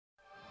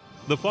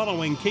The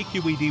following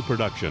KQED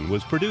production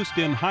was produced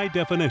in high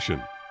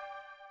definition.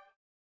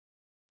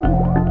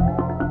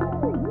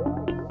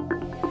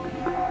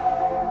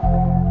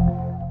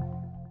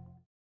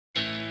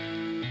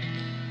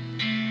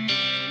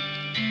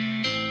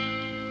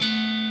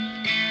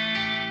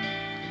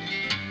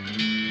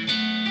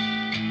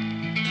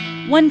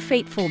 One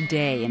fateful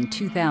day in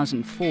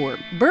 2004,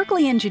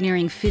 Berkeley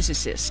engineering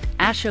physicist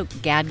Ashok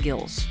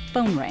Gadgil's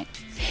phone rang.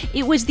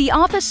 It was the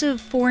Office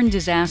of Foreign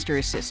Disaster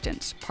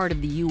Assistance, part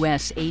of the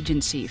U.S.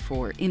 Agency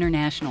for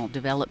International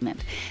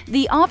Development.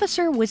 The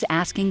officer was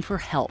asking for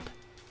help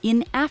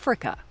in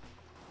Africa.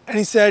 And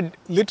he said,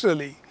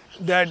 literally,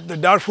 that the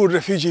Darfur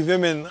refugee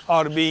women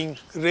are being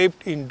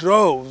raped in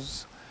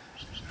droves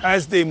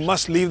as they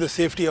must leave the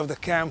safety of the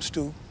camps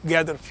to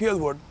gather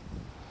firewood.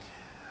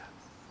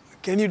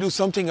 Can you do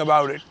something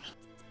about it?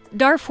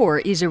 Darfur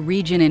is a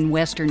region in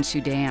western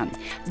Sudan,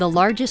 the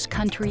largest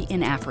country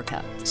in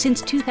Africa.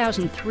 Since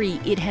 2003,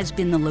 it has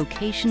been the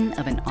location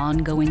of an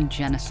ongoing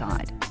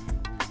genocide.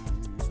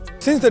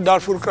 Since the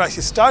Darfur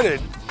crisis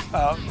started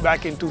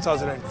back in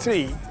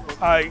 2003,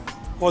 I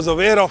was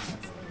aware of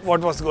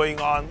what was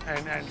going on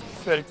and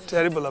felt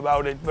terrible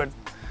about it. But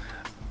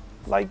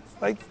like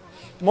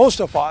most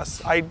of us,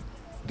 I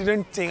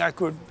didn't think I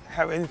could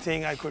have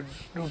anything I could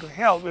do to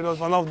help. It was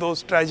one of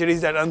those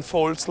tragedies that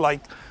unfolds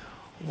like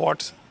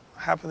what's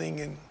happening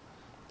in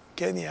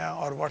Kenya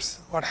or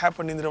what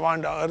happened in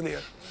Rwanda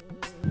earlier.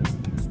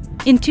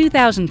 In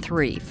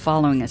 2003,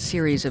 following a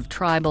series of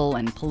tribal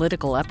and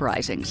political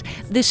uprisings,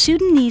 the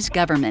Sudanese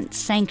government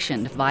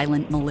sanctioned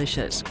violent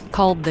militias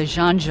called the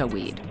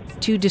Janjaweed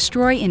to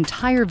destroy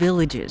entire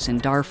villages in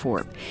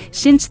Darfur.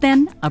 Since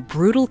then, a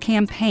brutal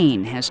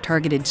campaign has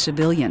targeted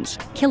civilians,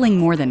 killing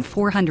more than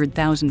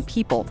 400,000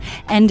 people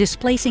and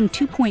displacing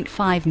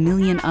 2.5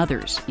 million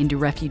others into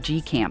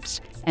refugee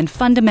camps, and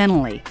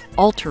fundamentally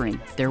altering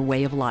their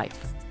way of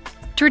life.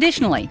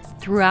 Traditionally,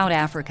 throughout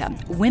Africa,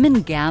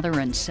 women gather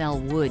and sell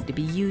wood to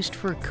be used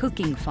for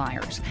cooking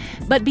fires.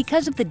 But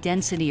because of the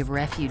density of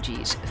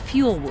refugees,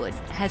 fuel wood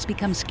has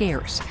become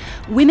scarce.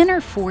 Women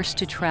are forced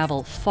to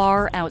travel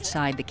far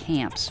outside the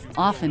camps,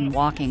 often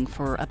walking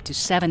for up to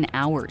 7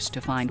 hours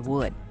to find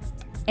wood.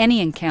 Any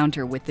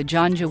encounter with the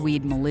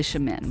Janjaweed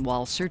militiamen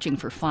while searching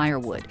for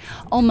firewood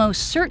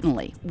almost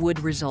certainly would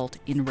result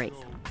in rape.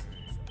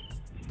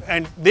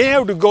 And they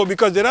have to go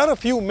because there are a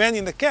few men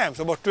in the camps.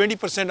 About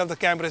 20% of the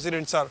camp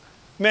residents are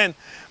men.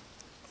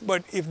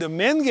 But if the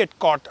men get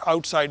caught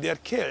outside, they are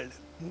killed.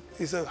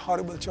 It's a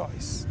horrible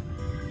choice.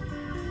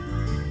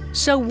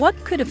 So what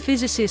could a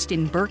physicist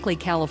in Berkeley,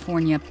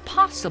 California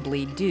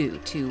possibly do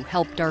to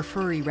help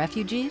Darfuri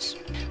refugees?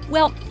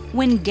 Well,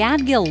 when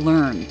Gadgil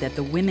learned that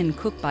the women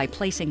cook by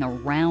placing a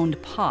round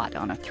pot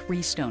on a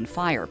 3-stone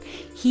fire,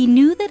 he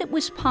knew that it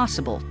was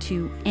possible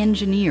to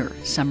engineer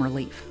some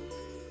relief.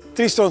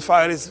 3-stone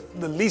fire is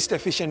the least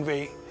efficient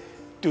way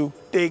to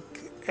take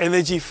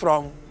energy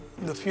from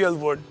the fuel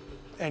wood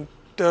and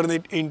turn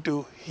it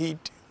into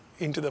heat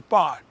into the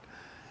pot.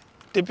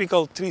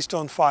 Typical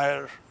 3-stone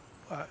fire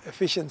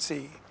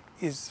efficiency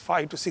is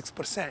 5 to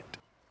 6%.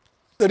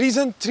 The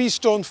reason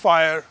 3-stone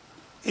fire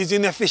is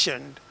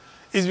inefficient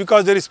is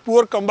because there is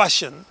poor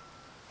combustion,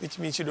 which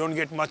means you don't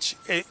get much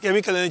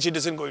chemical energy,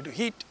 doesn't go into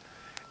heat,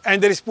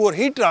 and there is poor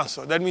heat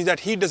transfer. That means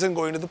that heat doesn't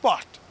go into the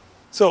pot.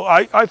 So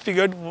I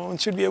figured one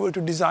should be able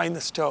to design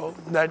a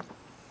stove that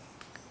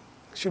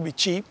should be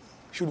cheap,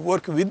 should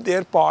work with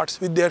their pots,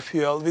 with their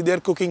fuel, with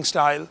their cooking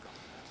style,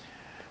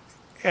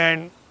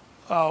 and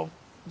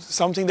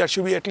something that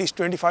should be at least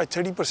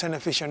 25–30%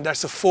 efficient.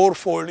 That's a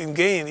 4-fold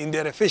gain in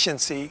their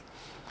efficiency.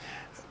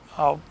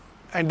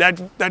 And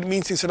that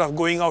means instead of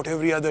going out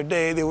every other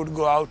day, they would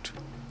go out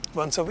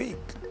once a week.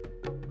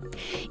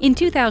 In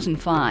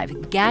 2005,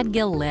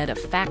 Gadgil led a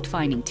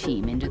fact-finding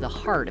team into the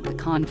heart of the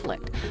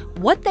conflict.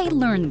 What they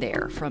learned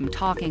there from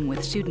talking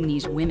with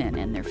Sudanese women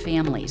and their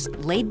families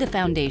laid the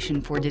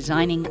foundation for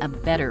designing a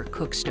better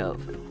cook stove.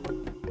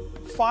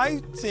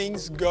 5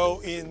 things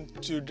go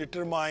into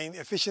determine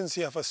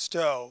efficiency of a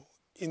stove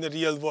in the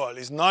real world.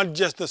 It's not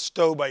just the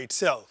stove by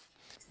itself.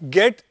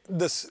 Get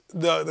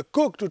the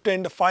cook to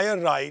tend the fire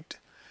right.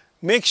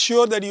 Make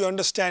sure that you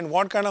understand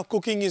what kind of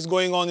cooking is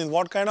going on in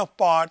what kind of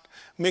pot.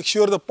 Make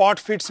sure the pot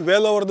fits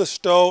well over the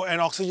stove and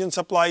oxygen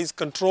supply is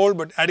controlled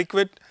but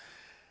adequate.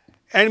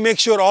 And make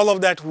sure all of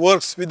that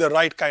works with the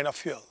right kind of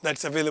fuel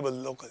that's available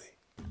locally.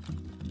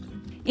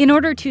 In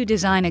order to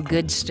design a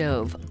good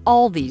stove,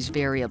 all these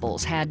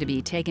variables had to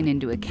be taken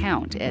into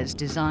account as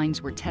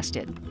designs were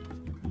tested.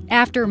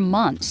 After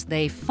months,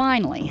 they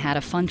finally had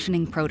a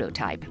functioning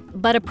prototype.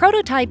 But a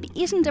prototype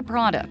isn't a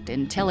product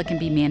until it can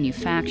be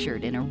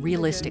manufactured in a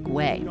realistic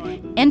way.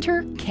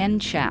 Enter Ken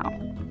Chow.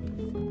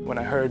 When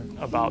I heard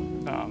about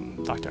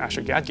Dr.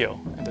 Ashok Gadgil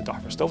and the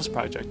Darfur Stoves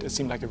project, it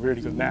seemed like a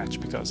really good match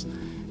because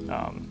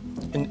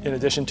in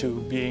addition to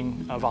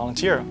being a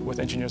volunteer with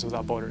Engineers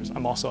Without Borders,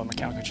 I'm also a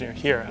mechanical engineer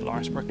here at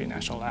Lawrence Berkeley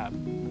National Lab,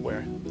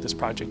 where this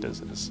project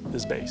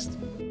is based.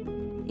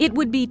 It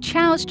would be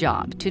Chow's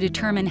job to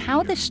determine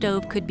how the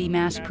stove could be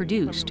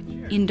mass-produced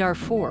in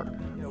Darfur.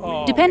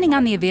 Depending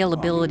on the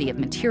availability of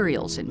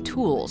materials and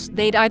tools,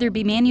 they'd either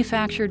be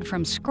manufactured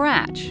from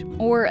scratch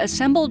or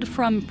assembled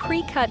from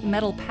pre-cut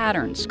metal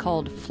patterns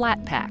called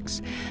flat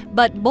packs.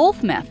 But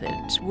both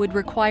methods would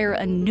require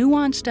a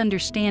nuanced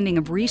understanding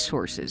of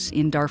resources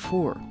in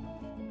Darfur.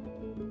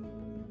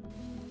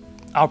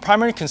 Our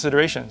primary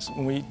considerations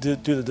when we do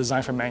the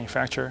design for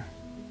manufacture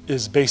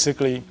is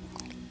basically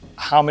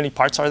how many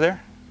parts are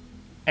there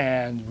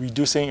and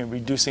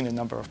reducing the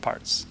number of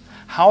parts.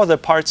 How are the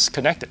parts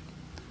connected?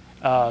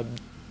 How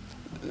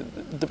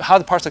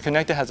the parts are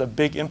connected has a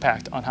big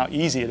impact on how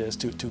easy it is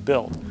to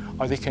build.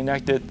 Are they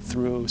connected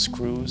through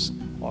screws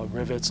or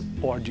rivets,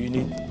 or do you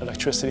need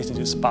electricity to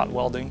do spot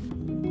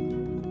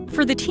welding?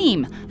 For the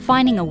team,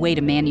 finding a way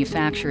to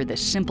manufacture the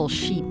simple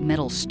sheet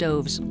metal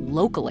stoves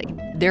locally,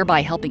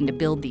 thereby helping to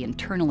build the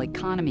internal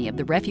economy of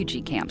the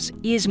refugee camps,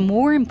 is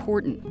more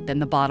important than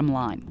the bottom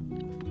line.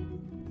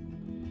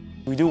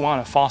 We do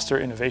want to foster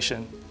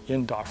innovation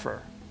in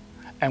Darfur,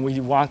 and we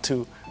want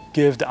to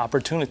give the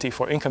opportunity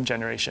for income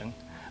generation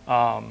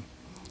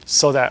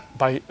so that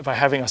by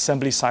having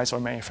assembly sites or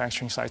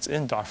manufacturing sites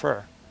in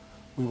Darfur,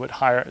 we would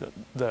hire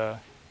the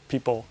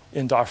people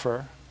in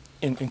Darfur,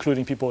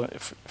 including people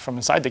from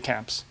inside the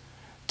camps,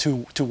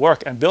 to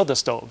work and build the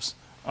stoves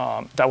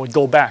that would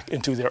go back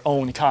into their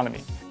own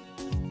economy.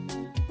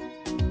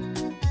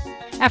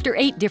 After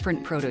 8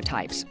 different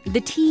prototypes, the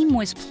team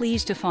was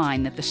pleased to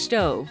find that the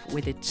stove,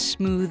 with its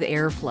smooth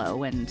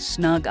airflow and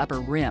snug upper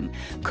rim,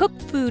 cooked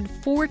food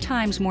 4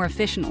 times more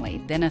efficiently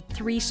than a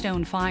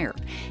 3-stone fire.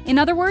 In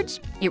other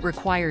words, it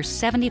requires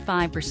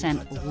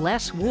 75%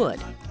 less wood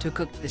to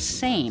cook the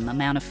same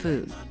amount of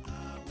food.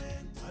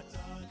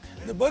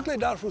 The Berkeley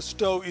Darfur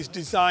stove is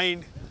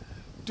designed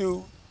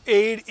to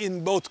aid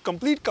in both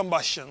complete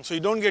combustion, so you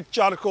don't get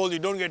charcoal, you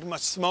don't get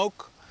much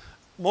smoke.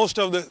 Most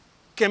of the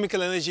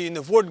chemical energy in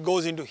the wood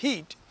goes into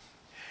heat,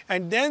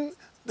 and then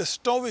the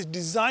stove is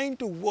designed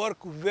to work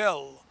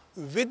well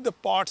with the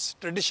pots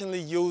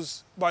traditionally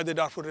used by the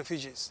Darfur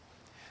refugees,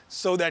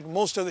 so that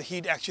most of the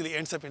heat actually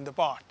ends up in the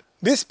pot.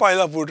 This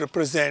pile of wood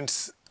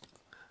represents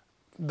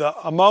the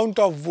amount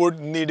of wood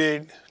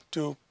needed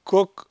to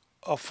cook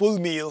a full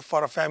meal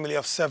for a family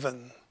of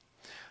 7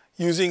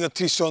 using a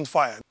 3-stone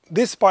fire.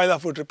 This pile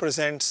of wood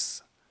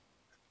represents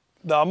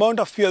the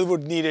amount of fuel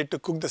wood needed to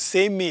cook the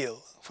same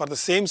meal for the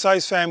same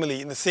size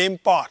family in the same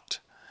pot,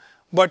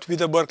 but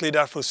with a Berkeley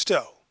Darfur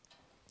stove.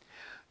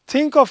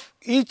 Think of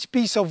each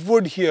piece of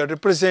wood here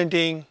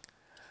representing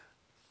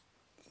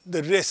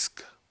the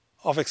risk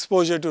of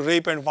exposure to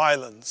rape and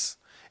violence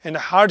and the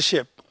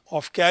hardship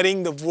of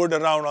carrying the wood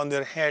around on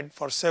their head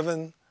for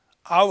 7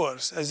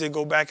 hours as they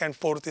go back and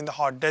forth in the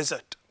hot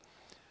desert.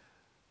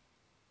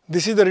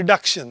 This is the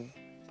reduction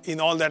in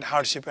all that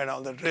hardship and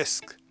all that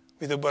risk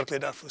with the Berkeley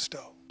Darfur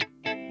stove.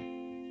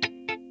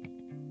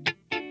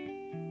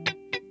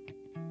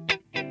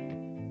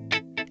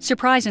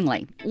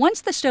 Surprisingly,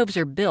 once the stoves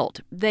are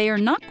built, they are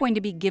not going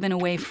to be given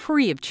away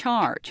free of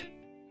charge.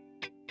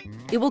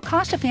 It will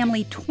cost a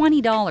family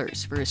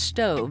 $20 for a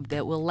stove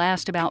that will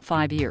last about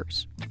 5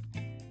 years.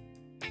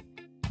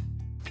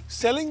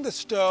 Selling the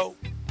stove,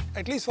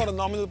 at least for a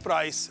nominal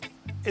price,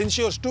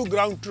 ensures 2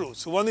 ground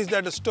truths. One is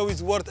that the stove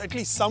is worth at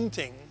least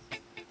something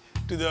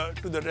to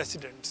the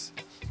residents.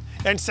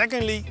 And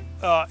secondly,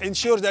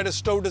 ensures that a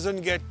stove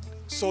doesn't get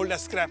sold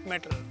as scrap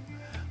metal.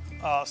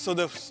 So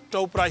the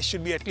stove price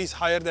should be at least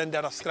higher than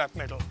that of scrap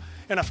metal.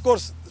 And of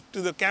course,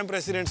 to the camp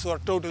residents who are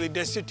totally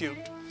destitute,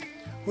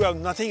 who have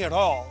nothing at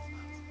all,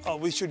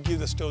 we should give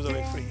the stoves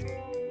away free.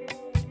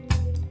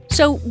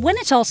 So when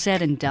it's all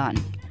said and done,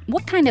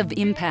 what kind of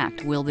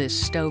impact will this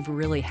stove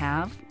really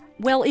have?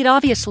 Well, it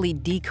obviously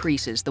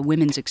decreases the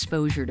women's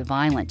exposure to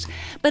violence,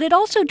 but it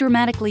also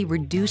dramatically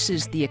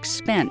reduces the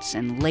expense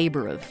and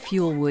labor of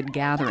fuel wood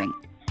gathering.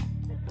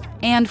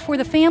 And for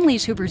the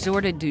families who've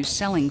resorted to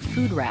selling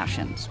food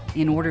rations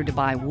in order to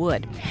buy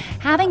wood,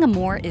 having a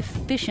more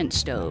efficient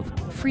stove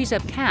frees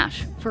up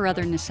cash for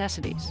other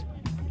necessities.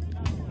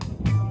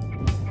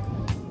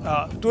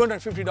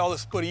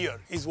 $250 per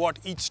year is what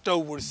each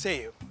stove would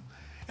save.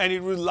 And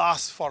it will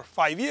last for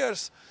 5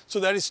 years, so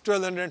that is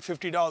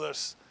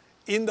 $1,250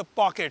 in the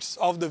pockets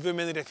of the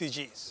women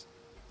refugees.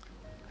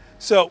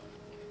 So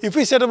if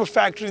we set up a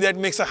factory that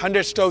makes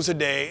 100 stoves a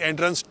day and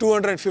runs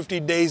 250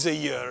 days a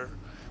year,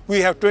 we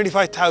have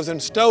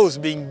 25,000 stoves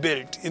being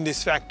built in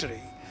this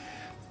factory.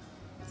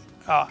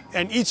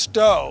 And each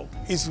stove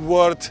is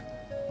worth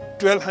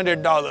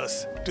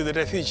 $1,200 to the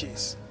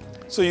refugees.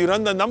 So you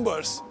run the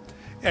numbers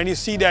and you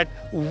see that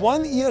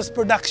 1 year's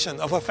production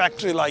of a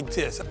factory like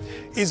this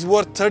is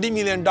worth $30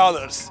 million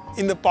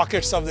in the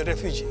pockets of the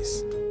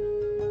refugees.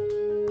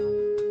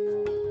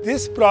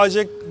 This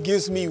project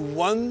gives me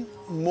one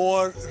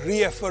more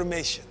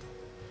reaffirmation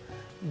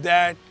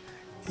that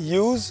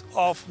use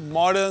of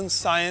modern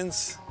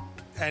science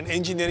and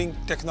engineering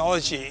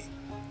technology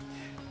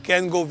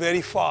can go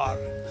very far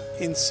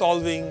in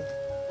solving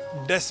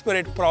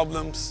desperate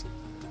problems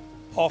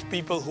of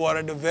people who are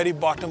at the very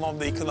bottom of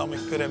the economic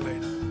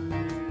pyramid.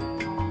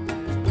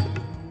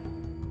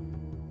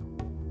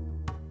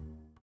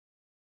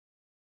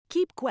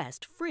 Keep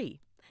Quest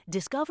free.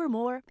 Discover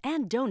more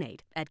and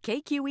donate at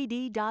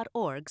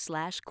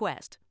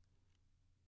kqed.org/quest.